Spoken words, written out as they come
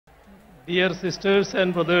Dear sisters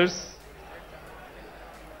and brothers,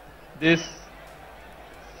 this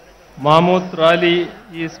Mammoth rally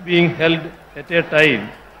is being held at a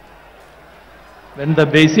time when the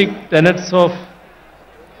basic tenets of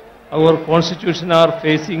our constitution are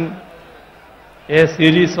facing a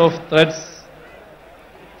series of threats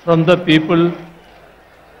from the people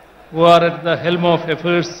who are at the helm of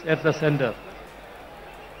affairs at the center.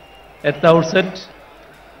 At the outset,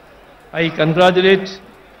 I congratulate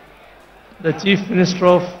the Chief Minister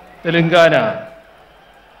of Telangana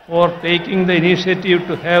for taking the initiative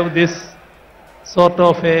to have this sort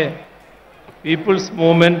of a people's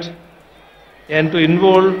movement and to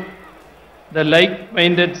involve the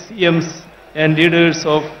like-minded CMs and leaders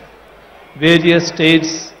of various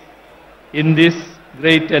states in this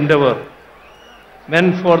great endeavor,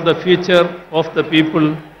 meant for the future of the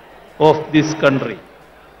people of this country.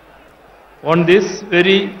 On this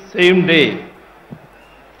very same day,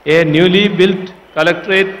 a newly built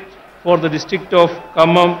collectorate for the district of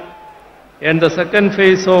Khammam and the second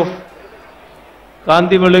phase of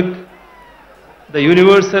Kandivalak, the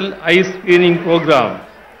Universal Eye Screening Program,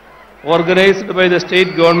 organized by the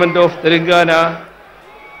state government of Telangana,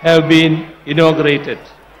 have been inaugurated.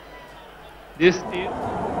 This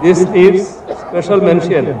needs special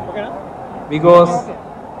mention because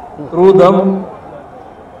through them,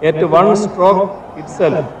 at one stroke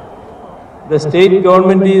itself, the state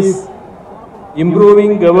government is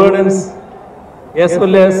improving governance as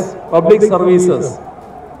well as public services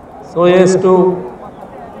so as to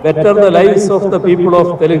better the lives of the people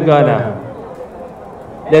of Telangana.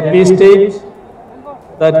 Let me state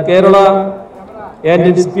that Kerala and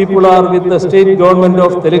its people are with the state government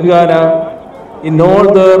of Telangana in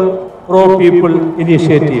all their pro-people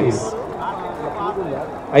initiatives.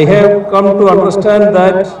 I have come to understand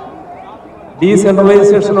that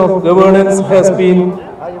decentralization of governance has been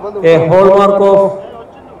a hallmark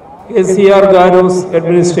of KCR Garu's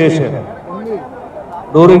administration.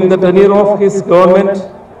 During the tenure of his government,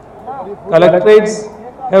 collectorates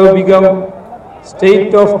have become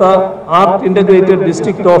state-of-the-art integrated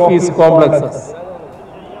district office complexes.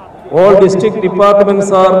 All district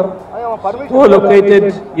departments are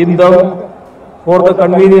co-located in them for the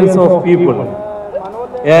convenience of people.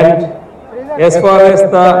 And as far as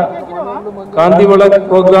the Kandivalak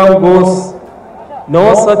program goes,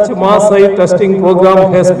 no such mass eye testing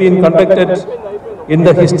program has been conducted in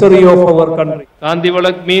the history of our country.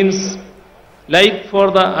 Kandivalak means light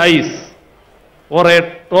for the eyes or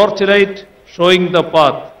a torchlight showing the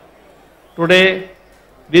path. Today,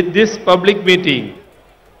 with this public meeting,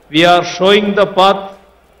 we are showing the path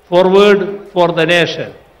forward for the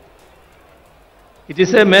nation. It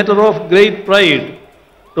is a matter of great pride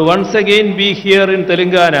to once again be here in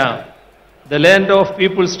Telangana, the land of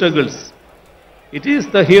people's struggles. It is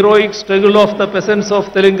the heroic struggle of the peasants of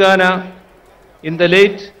Telangana in the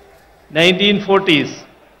late 1940s,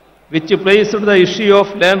 which placed the issue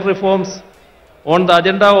of land reforms on the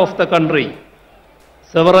agenda of the country.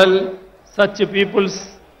 Several such people's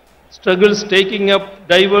struggles taking up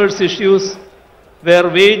diverse issues were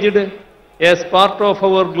waged as part of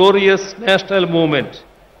our glorious national movement.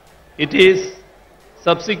 It is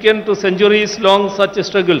subsequent to centuries-long such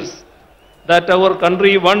struggles that our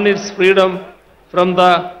country won its freedom from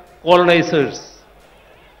the colonizers.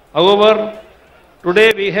 However,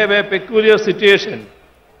 today we have a peculiar situation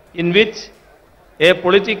in which a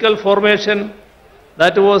political formation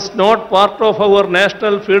that was not part of our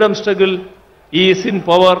national freedom struggle is in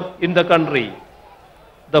power in the country.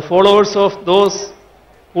 The followers of those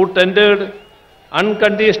who tendered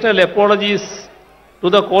unconditional apologies to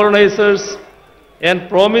the colonizers and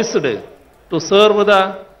promised to serve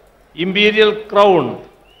the imperial crown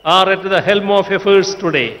are at the helm of affairs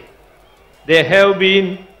today. They have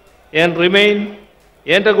been and remain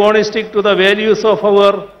antagonistic to the values of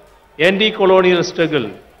our anti-colonial struggle.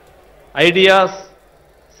 Ideas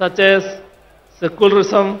such as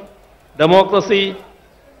secularism, democracy,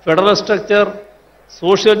 federal structure,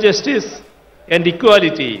 social justice and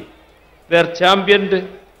equality were championed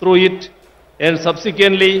through it, and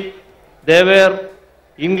subsequently they were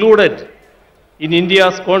included in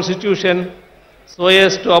India's constitution so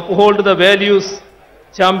as to uphold the values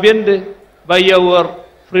championed by our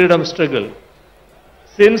freedom struggle.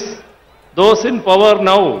 Since those in power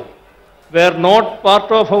now were not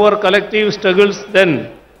part of our collective struggles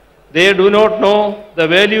then, they do not know the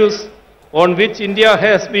values on which India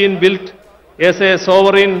has been built as a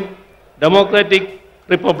sovereign democratic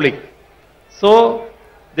republic. So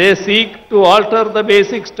they seek to alter the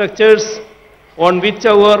basic structures on which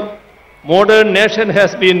our modern nation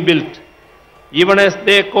has been built, even as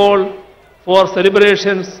they call for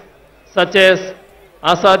celebrations such as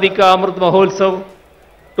Azadi Ka Amrit Mahotsav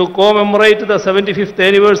to commemorate the 75th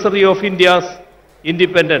anniversary of India's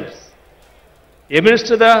independence. Amidst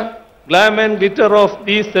the glam and glitter of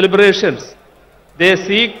these celebrations, they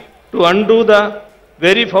seek to undo the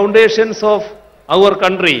very foundations of our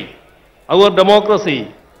country, our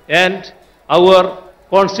democracy, and our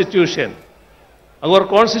constitution. Our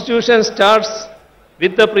constitution starts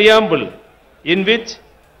with the preamble in which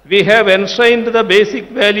we have enshrined the basic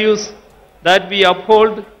values that we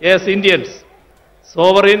uphold as Indians: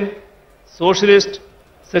 sovereign, socialist,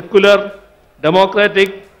 secular,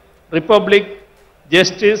 democratic, republic,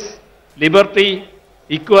 justice, liberty,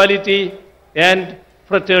 equality, and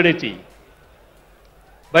fraternity.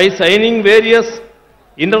 By signing various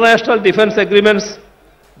international defense agreements,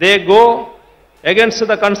 they go against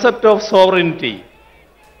the concept of sovereignty.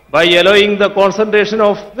 By allowing the concentration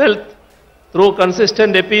of wealth through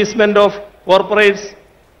consistent appeasement of corporates,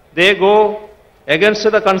 they go against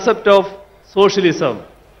the concept of socialism.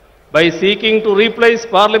 By seeking to replace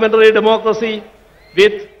parliamentary democracy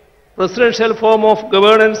with presidential form of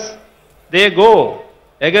governance, they go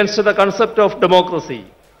against the concept of democracy.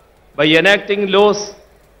 By enacting laws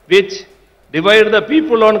which divide the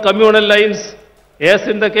people on communal lines, as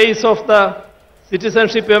in the case of the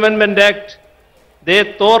Citizenship Amendment Act,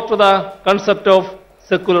 they thwart the concept of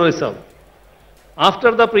secularism.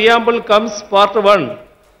 After the preamble comes part 1,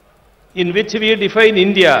 in which we define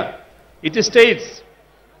India. It states,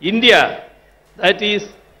 India, that is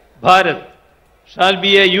Bharat, shall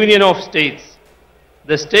be a union of states.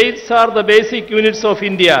 The states are the basic units of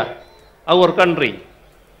India, our country.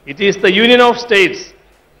 It is the union of states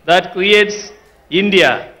that creates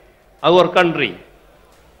India, our country.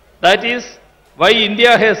 That is why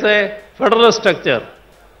India has a federal structure.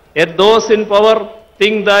 Yet those in power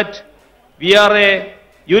think that we are a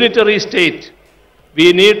unitary state.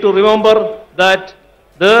 We need to remember that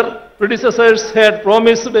their predecessors had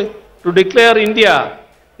promised to declare India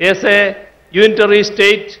as a unitary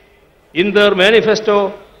state in their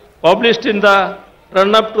manifesto published in the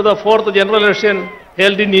run-up to the 4th general election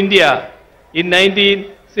held in India in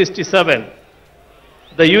 1967.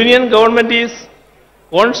 The union government is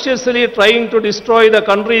consciously trying to destroy the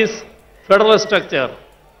country's federal structure.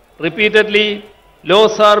 Repeatedly,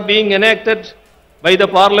 laws are being enacted by the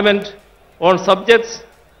parliament on subjects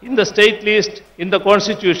in the state list in the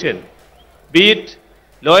constitution, be it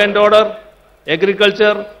law and order,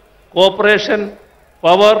 agriculture, cooperation,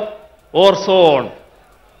 power, or so on.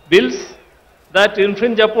 Bills that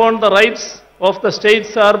infringe upon the rights of the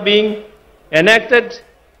states are being enacted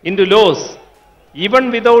into laws,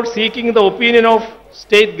 even without seeking the opinion of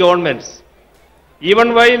state governments.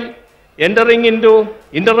 Even while entering into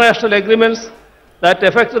international agreements that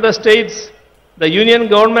affect the states, the union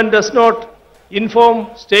government does not inform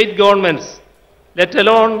state governments, let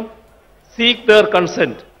alone seek their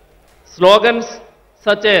consent. Slogans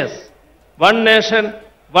such as "One Nation,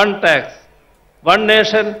 One Tax," "One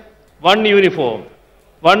Nation, One Uniform,"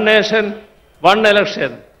 "One Nation, One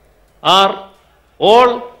Election" are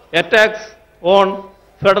all attacks on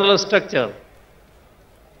federal structure.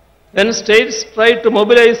 When states try to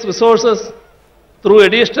mobilize resources through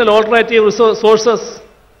additional alternative sources,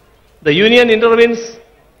 the union intervenes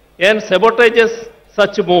and sabotages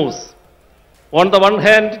such moves. On the one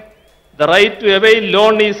hand, the right to avail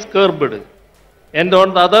loan is curbed, and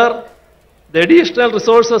on the other, the additional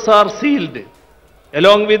resources are sealed.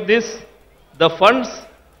 Along with this, the funds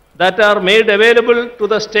that are made available to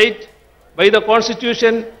the state by the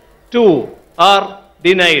Constitution too are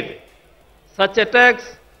denied. Such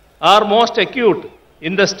attacks are most acute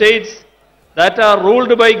in the states that are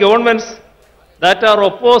ruled by governments that are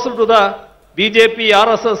opposed to the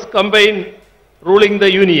BJP-RSS combine ruling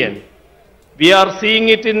the union. We are seeing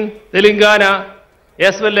it in Telangana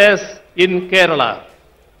as well as in Kerala.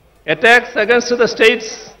 Attacks against the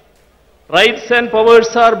states' rights and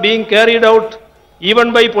powers are being carried out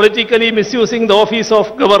even by politically misusing the office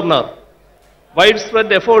of governor.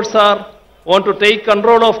 Widespread efforts are on to take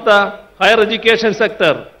control of the higher education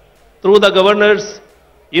sector through the governors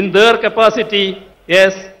in their capacity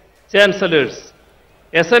as chancellors.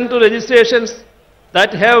 Assent to legislations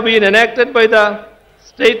that have been enacted by the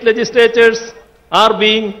state legislatures are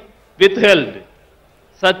being withheld.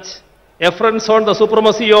 Such affronts on the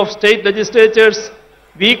supremacy of state legislatures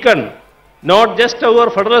weaken not just our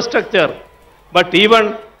federal structure, but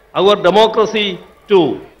even our democracy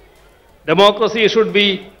too. Democracy should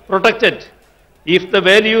be protected if the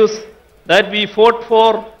values that we fought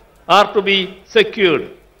for are to be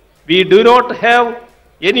secured. We do not have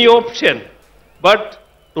any option but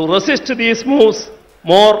to resist these moves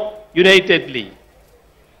more unitedly.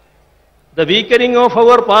 The weakening of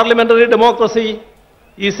our parliamentary democracy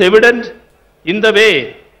is evident in the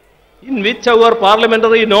way in which our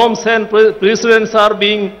parliamentary norms and precedents are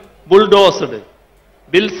being bulldozed.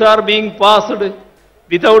 Bills are being passed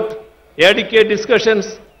without adequate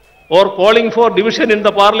discussions or calling for division in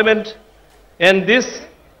the parliament, and this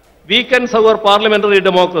weakens our parliamentary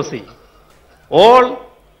democracy. All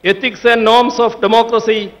ethics and norms of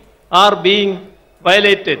democracy are being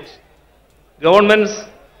violated. Governments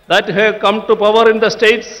that have come to power in the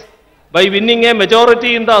states by winning a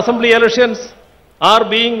majority in the assembly elections are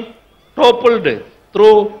being toppled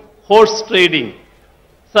through horse trading.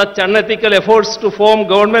 Such unethical efforts to form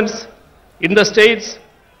governments in the states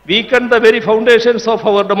weaken the very foundations of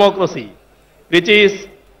our democracy, which is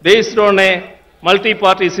based on a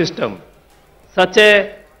multi-party system. Such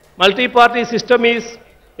a multi-party system is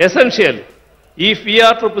essential if we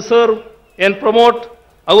are to preserve and promote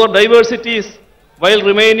our diversities while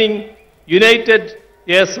remaining united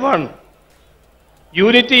as one.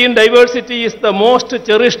 Unity in diversity is the most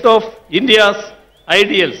cherished of India's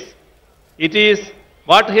ideals. It is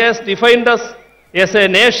what has defined us as a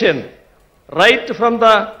nation right from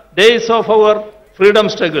the days of our freedom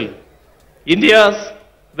struggle. India's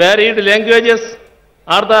varied languages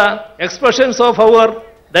are the expressions of our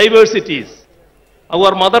diversities.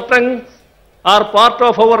 Our mother tongues are part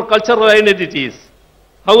of our cultural identities.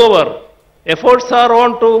 However, efforts are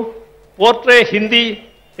on to portray Hindi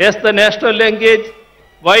as the national language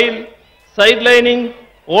while sidelining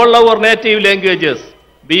all our native languages,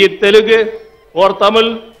 be it Telugu or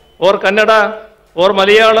Tamil or Kannada or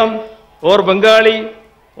Malayalam or Bengali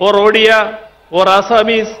or Odia or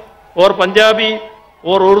Assamese or Punjabi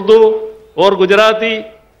or Urdu or Gujarati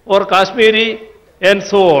or Kashmiri and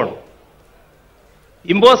so on.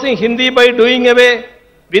 Imposing Hindi by doing away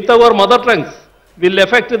with our mother tongues will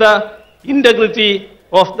affect the integrity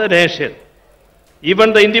of the nation.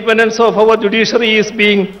 Even the independence of our judiciary is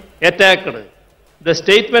being attacked. The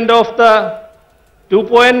statement of the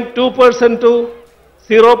 2.2% to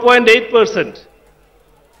 0.8%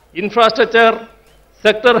 infrastructure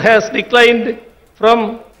sector has declined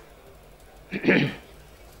from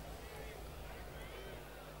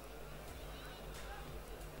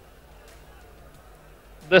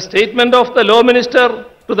the statement of the law minister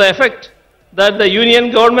to the effect that the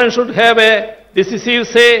union government should have a decisive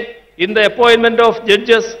say in the appointment of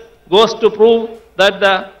judges goes to prove that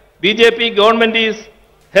the BJP government is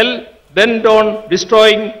hell-bent on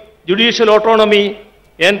destroying judicial autonomy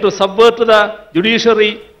and to subvert the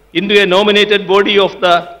judiciary into a nominated body of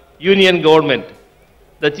the union government.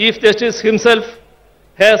 The Chief Justice himself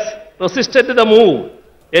has resisted the move,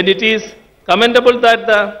 and it is commendable that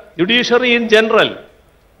the judiciary in general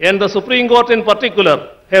and the Supreme Court in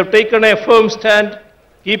particular have taken a firm stand,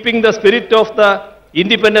 keeping the spirit of the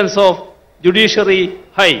independence of judiciary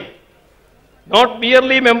high. Not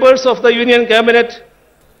merely members of the union cabinet,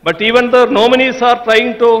 but even the nominees are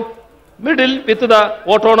trying to meddle with the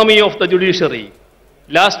autonomy of the judiciary.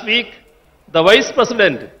 Last week, the Vice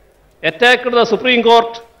President attacked the Supreme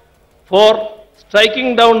Court for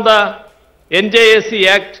striking down the NJSC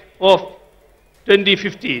Act of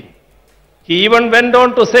 2015. He even went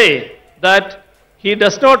on to say that he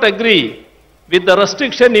does not agree with the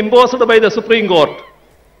restriction imposed by the Supreme Court,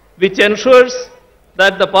 which ensures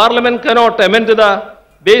that the Parliament cannot amend the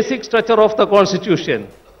basic structure of the Constitution.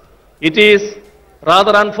 It is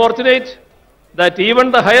rather unfortunate that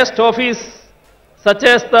even the highest office, such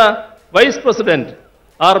as the Vice President,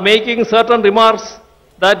 are making certain remarks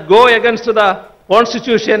that go against the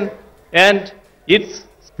Constitution and its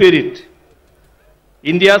spirit.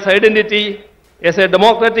 India's identity as a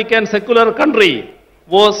democratic and secular country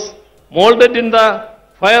was molded in the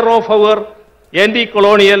fire of our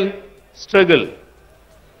anti-colonial struggle.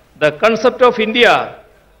 The concept of India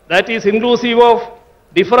that is inclusive of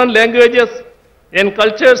different languages and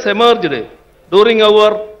cultures emerged during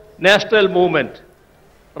our national movement.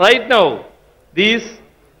 Right now, these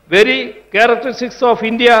very characteristics of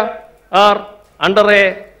India are under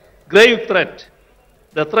a grave threat.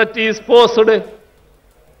 The threat is posed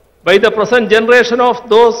by the present generation of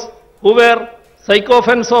those who were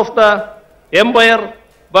sycophants of the empire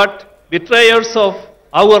but betrayers of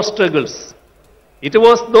our struggles. It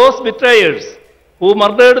was those betrayers who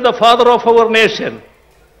murdered the father of our nation.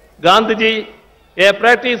 Gandhiji, a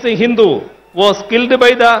practicing Hindu, was killed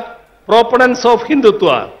by the proponents of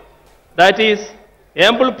Hindutva. That is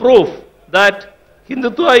ample proof that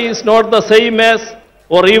Hindutva is not the same as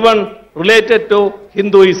or even related to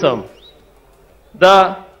Hinduism.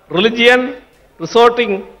 The religion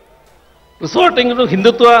resorting to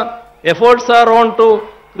Hindutva efforts are on to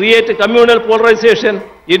create communal polarization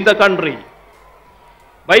in the country.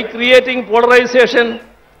 By creating polarization,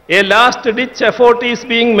 a last-ditch effort is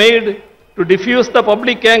being made to diffuse the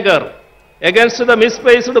public anger against the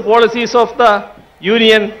misplaced policies of the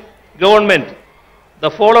union government.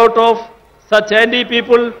 The fallout of such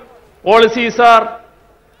anti-people policies are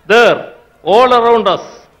there all around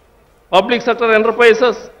us. Public sector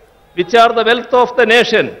enterprises, which are the wealth of the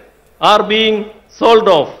nation, are being sold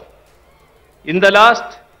off. In the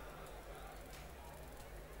last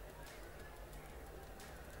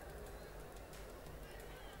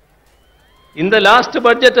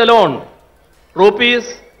budget alone,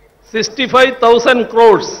 rupees 65,000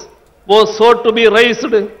 crores was sought to be raised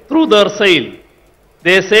through their sale.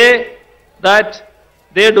 They say that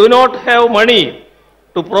they do not have money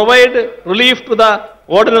to provide relief to the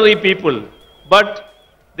ordinary people, but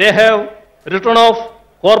they have written off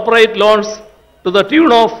corporate loans to the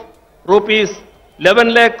tune of rupees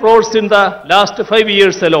 11 lakh crores in the last 5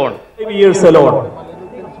 years alone.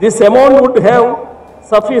 This amount would have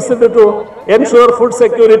sufficient to ensure food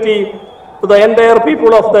security to the entire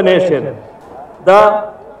people of the nation.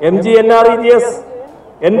 The MGNREGS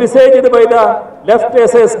envisaged by the left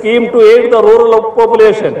as a scheme to aid the rural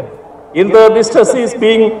population in the distress is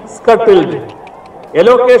being scuttled.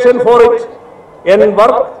 Allocation for it and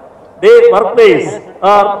workdays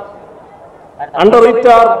are under it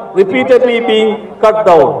are repeatedly being cut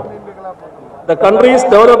down. The country's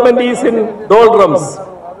development is in doldrums.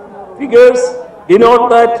 Figures denote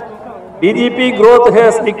that GDP growth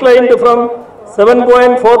has declined from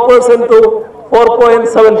 7.4% to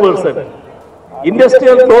 4.7%.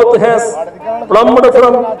 Industrial growth has plummeted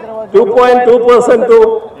from 2.2%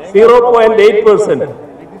 to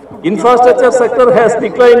 0.8%. Infrastructure sector has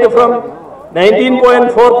declined from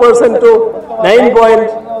 19.4% to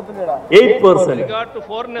 9.8%. With regard to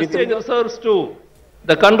foreign exchange reserves too,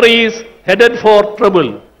 the country is headed for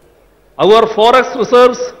trouble. Our forex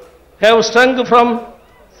reserves have shrunk from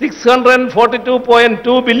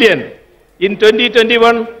 642.2 billion in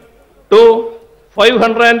 2021 to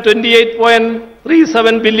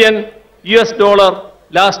 528.37 billion US dollar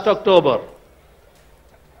last October.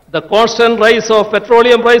 The constant rise of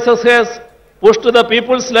petroleum prices has pushed the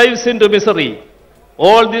people's lives into misery.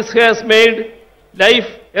 All this has made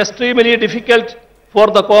life extremely difficult for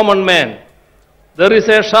the common man. There is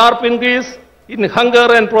a sharp increase in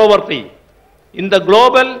hunger and poverty. In the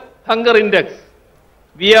global hunger index,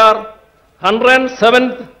 we are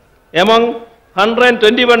 107th among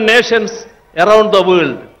 121 nations around the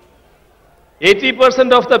world.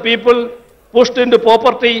 80% of the people pushed into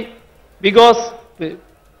poverty because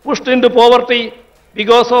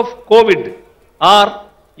of COVID are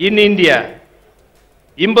in India.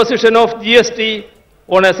 Imposition of GST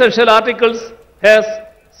on essential articles has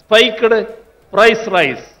spiked price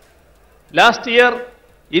rise. Last year,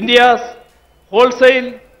 India's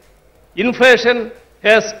wholesale inflation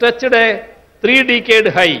has touched a 3-decade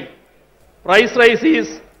high. Price rise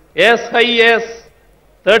is as high as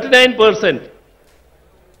 39%.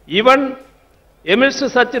 Even amidst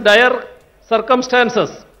such dire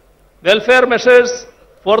circumstances, welfare measures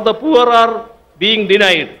for the poor are being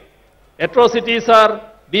denied. Atrocities are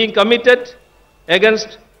being committed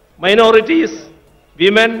against minorities,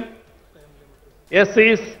 women,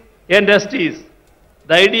 SCs and STs.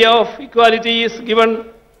 The idea of equality is given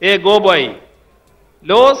a go-by.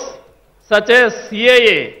 Laws such as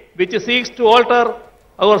CAA, which seeks to alter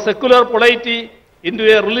our secular polity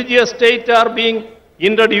into a religious state, are being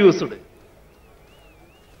introduced.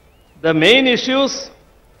 The main issues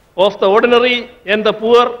of the ordinary and the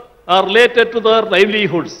poor are related to their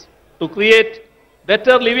livelihoods. To create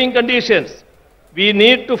better living conditions, we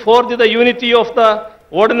need to forge the unity of the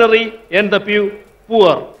ordinary and the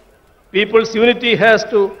poor. People's unity has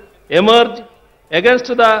to emerge against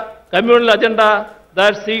the communal agenda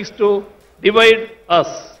that seeks to divide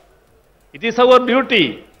us. It is our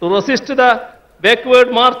duty to resist the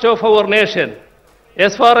backward march of our nation.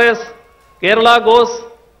 As far as Kerala goes,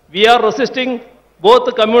 we are resisting both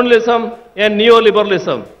communalism and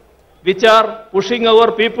neoliberalism, which are pushing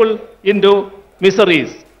our people into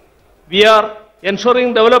miseries. We are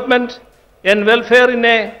ensuring development and welfare in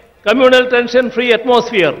a communal tension-free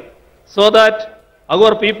atmosphere so that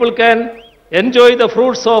our people can enjoy the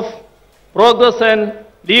fruits of progress and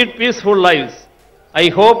lead peaceful lives. I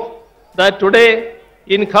hope that today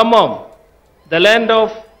in Khammam, the land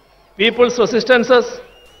of people's resistances,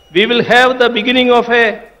 we will have the beginning of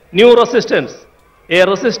a new resistance, a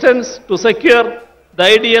resistance to secure the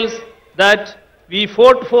ideals that we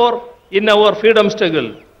fought for in our freedom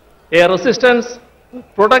struggle, a resistance to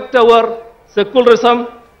protect our secularism,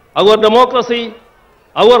 our democracy,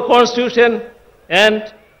 our constitution,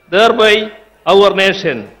 and thereby our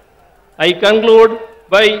nation. I conclude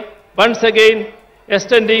by once again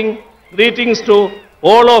extending greetings to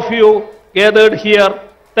all of you gathered here.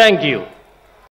 Thank you.